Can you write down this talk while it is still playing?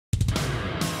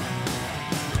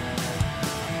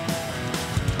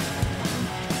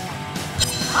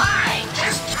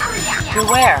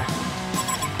Beware.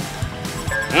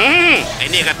 ไอ้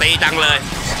นี่ก็ตีจังเลย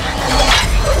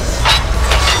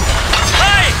เ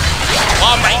ฮ้ยพอ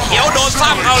ไม้เขียวโดนซ้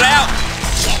ำเขาแล้ว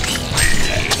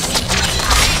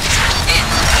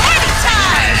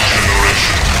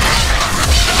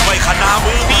ไม่ขนา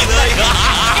มือพี่เลย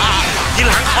ที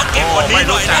หลังขอเก่งกว่านี้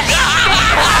หน่อยนะ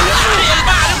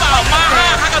บ้าหรือเปล่ามา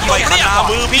ข้าก็ไม่ขนา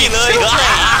มือพี่เลย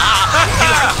ที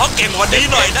หลังขอเก่งกว่านี้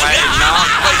หน่อยนะ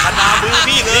ไม่ขนามือ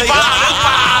พี่เลยบ้าหรือเป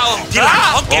ล่าทีหลัง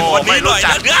ขอเก่งกว่านี้หน่อย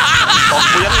นะตบ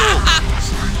เลี้ยงลูก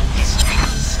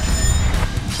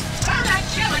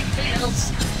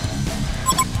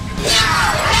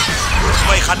ไ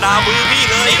ม่ขนามือพี่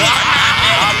เลย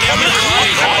เกมนี้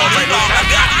ไม่รู้นะ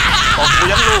ตบเ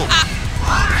ลี้ยงลูก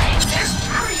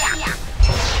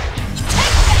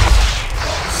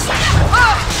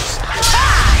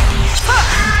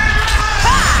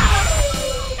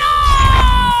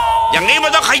อย่างนี้มั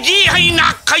นต้องขยี้ให้หนั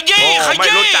กขยี้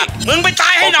มึงไปตา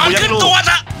ยให้นอนขึ้นตัว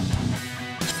ซะ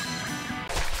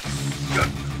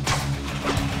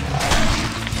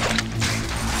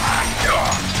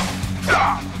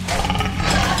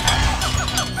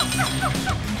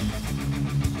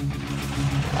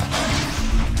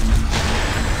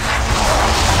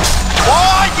โอ้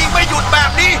ยยิงไม่หยุดแบ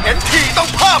บนี้เห็นทีต้อง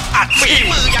เพิ่มอัดฝี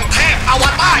มืออย่างเทพอว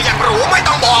ตารอย่างหรูไม่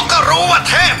ต้องบอกก็รู้ว่า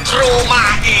เทพทรูมา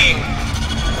เอง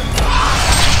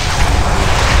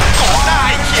ก่อนได้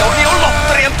เขียวนิ้วหลบเ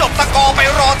ตรียมจบตะกอไป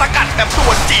รอตะกัดแบบด่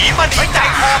วนจีมาดีใจ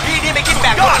คอพี่นี่ไม่กินแ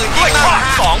บ่งคนอื่นยิ่งนะ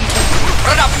2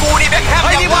ระดับกูนี่แบ็คแฮม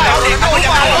ยังว่าเราเด็กกูยั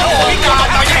งโอ้โหพี่กา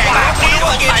เราแข่งแบบนี้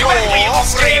ว่าเกช่วยมีออก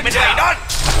เรย์เป็นไงดอน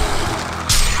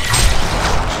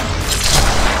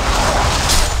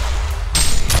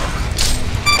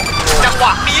จังหว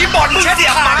ะนี้บอลเช็ดอ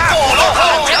ย่างมันโกโลโก้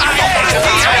ที่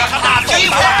ขนาดที่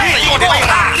ว่าพี่โดนไป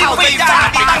ตาเข้าไปจ้า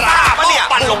ตีตาปะเนี่ย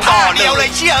ปั่นลงต่อเดียวเลย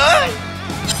เชี่ย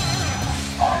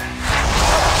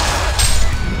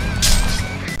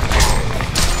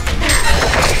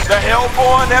The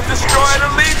Hellborn have destroyed a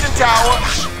Legion tower.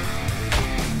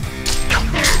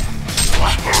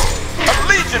 A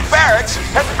Legion barracks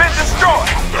has been destroyed.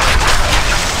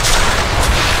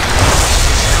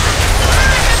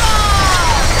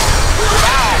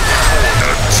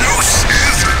 The juice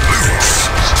is loose.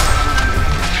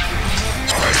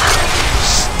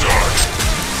 Start.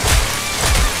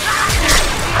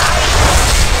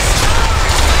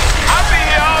 I'll be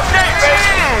here all day,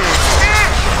 baby.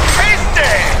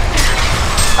 Tasty.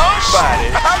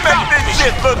 Somebody, I make this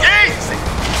shit look easy.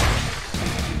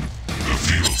 The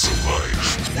fields of life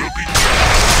will be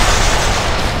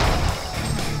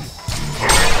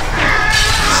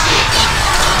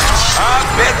I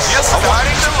bet you're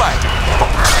starting to like it.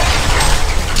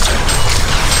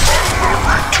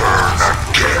 return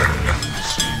again.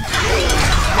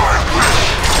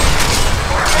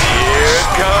 Here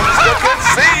comes the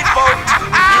concede, folks.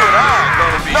 You and I are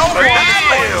gonna be no one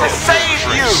to save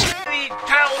you.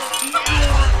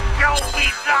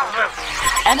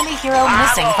 Enemy hero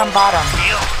missing from bottom.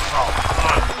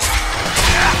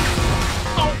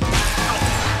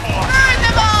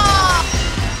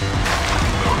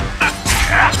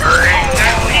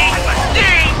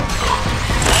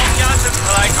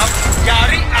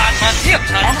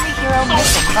 Enemy hero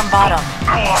missing from bottom.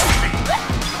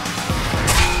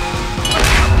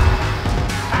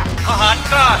 ทหาร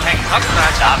กล้าแห่งทัพรา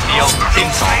ชาเดียวสิ้น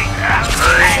สอง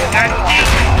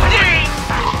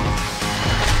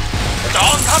จอ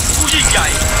มทัพผู้ยิ่งใหญ่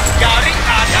ยาริอ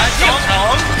าญาเทียมขอ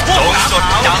งพวกจด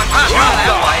จำภาพมาแล้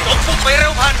วจงพุ่งไปเร็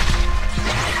วพัน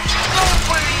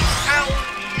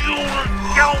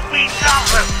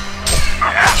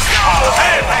เฮ้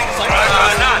แห่งสงครา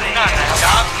มหน้าจ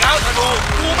ากเงาธนู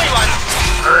กูไม่หวั่น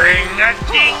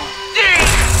จริง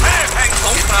เฮ้แห่งส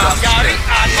งครามยาริ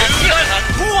อาญาเทียม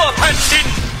ทั่วแผ่นดิน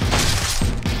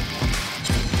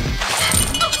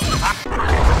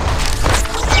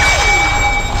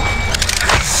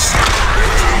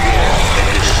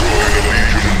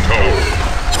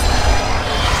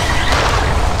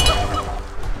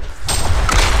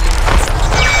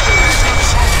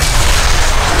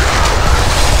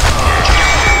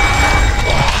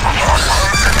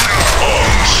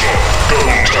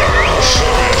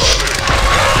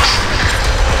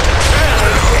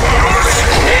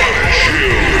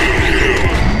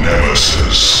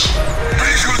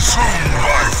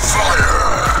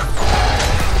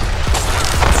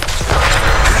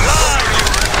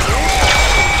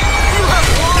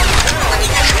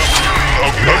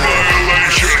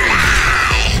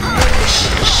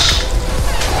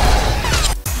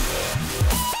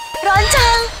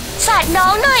น้อ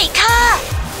งหน่อยค่ะ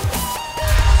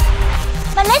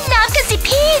มาเล่นน้ำกันสิ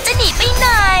พี่จะหนีไปไหน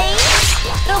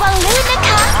ระวังลื่นนะค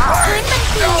ะ พื้นมัน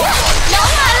เปียกน้อง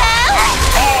มาแล้ว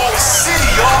All city,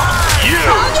 y'all.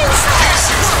 น้องยังสด This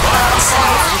is my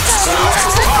song.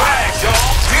 Back, y'all.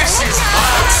 This is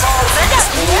my song. ระดับ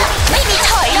เนี้ยไม่มี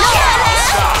ถอยน้องมาแล้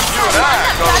ว You and I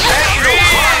gonna make it.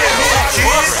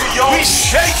 Kids, we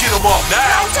shaking them up อา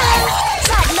now. จารย์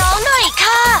สาดน้องหน่อย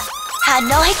ค่ะหา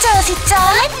น้องให้เจอสิจ๊ะ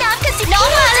เล่นน้ำกันสิน้อง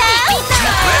มาแล้ว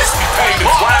Let's be paying the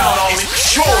ground on it.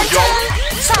 Sure, อา yo. จารย์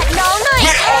สาดน้องหน่อย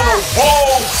We're ค่ะ on a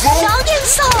roll, crew. น้องยัง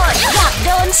โสดอยากโด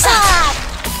นสาด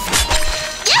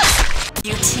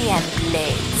UTN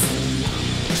blades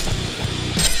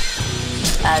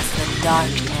as the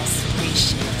darkness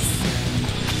reaches.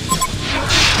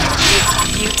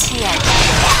 UTN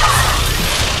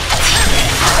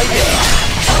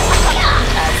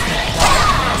as the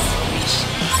darkness reaches.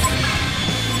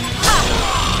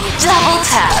 Double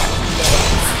tap.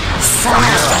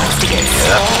 Someone wants to get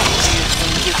sold.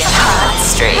 You get hot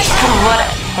straight. What a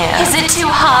him. Is it too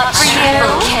hot for you?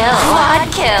 Triple kill. Quad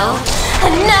kill.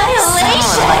 Annihilation.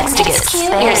 Someone likes to get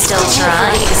cute. You're still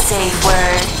trying to save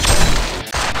word.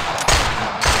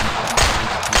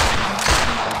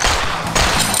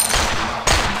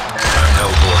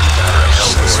 Hellborn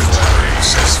battery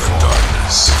says the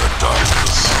darkness.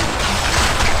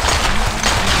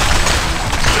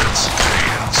 Let's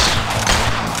dance.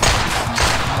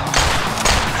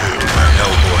 A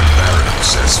hellborn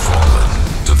barracks has fallen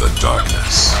to the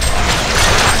darkness.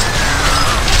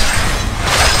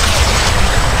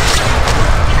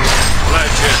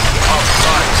 Legend of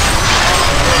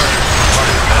light.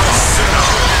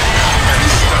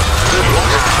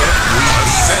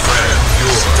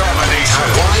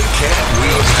 Why can't we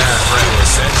have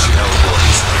ascension?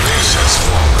 Hellborn's race has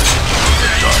fallen to the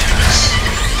darkness.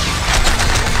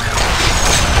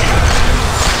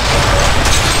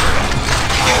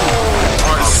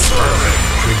 Perfect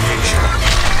creation.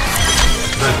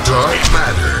 The dark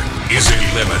matter is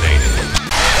eliminated.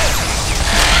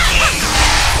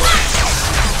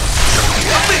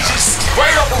 Let me just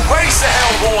straight up erase the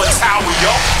Hellborn Tower,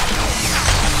 yo.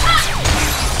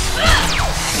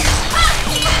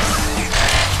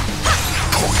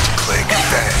 Point, click,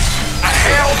 bang. A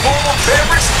Hellborn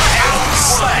beverage, Hellborn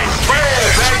slang.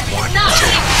 Red, baby.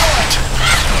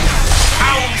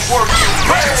 I only work you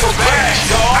red, baby,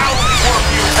 y'all. I only work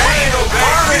you red,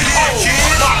 baby.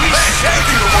 We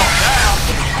shaking them up now.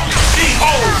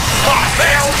 My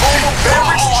Hellborn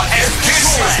beverage and this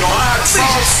is my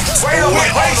team. Straight up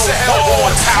erase the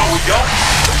Hellborn Tower, yo.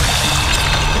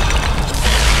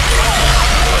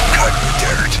 Cut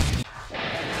dirt.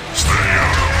 Stay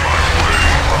out of my way.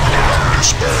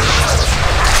 This bad.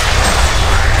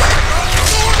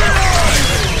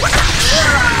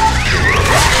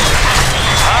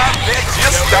 I bet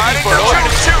you started to turn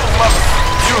the two, mother.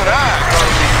 You and I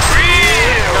gonna be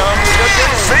real.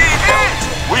 See,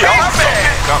 we all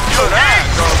bad. You and I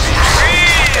gonna be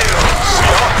real.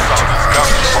 We all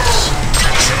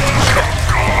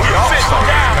we all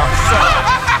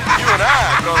you and I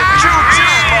gonna be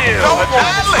real. No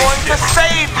one's going to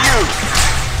save you.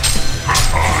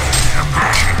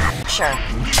 Sure.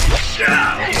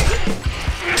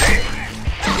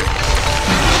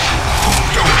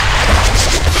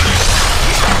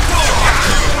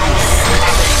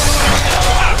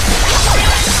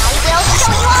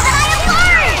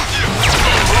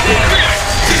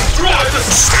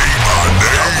 Say my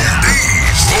name.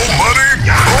 No money.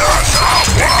 Not our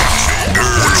watch.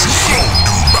 What you gonna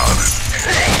do about it?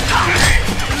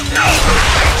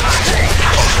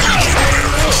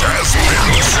 Has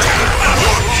been destroyed.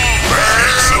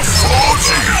 Bags of 4G.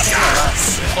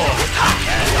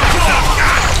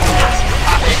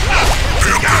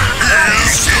 Pimpin'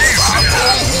 is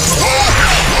easy.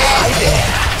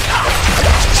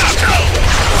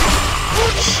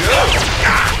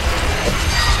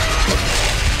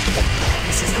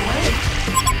 This is the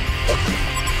way.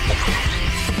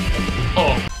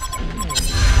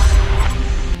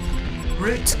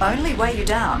 Roots only weigh you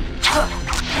down.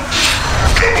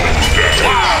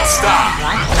 Wow, stop.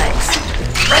 Right place.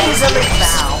 Razorly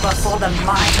bow before the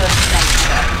might of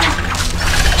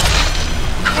nature.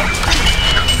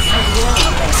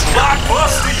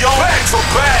 Blockbuster, yo. Back to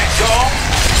back, y'all.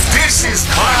 This is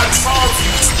my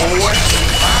tribute, boy.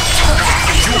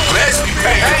 You best be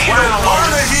paying the ground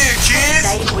learner here, kids.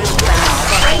 They will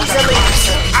bow. Razorly.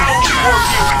 I only work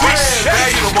you red,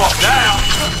 shaking them up now.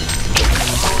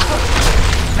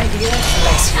 May the earth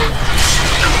bless you.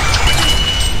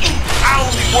 I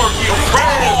only work you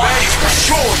red, baby, for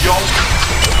sure, yo.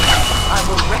 I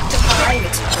will rectify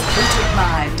its polluted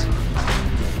mind.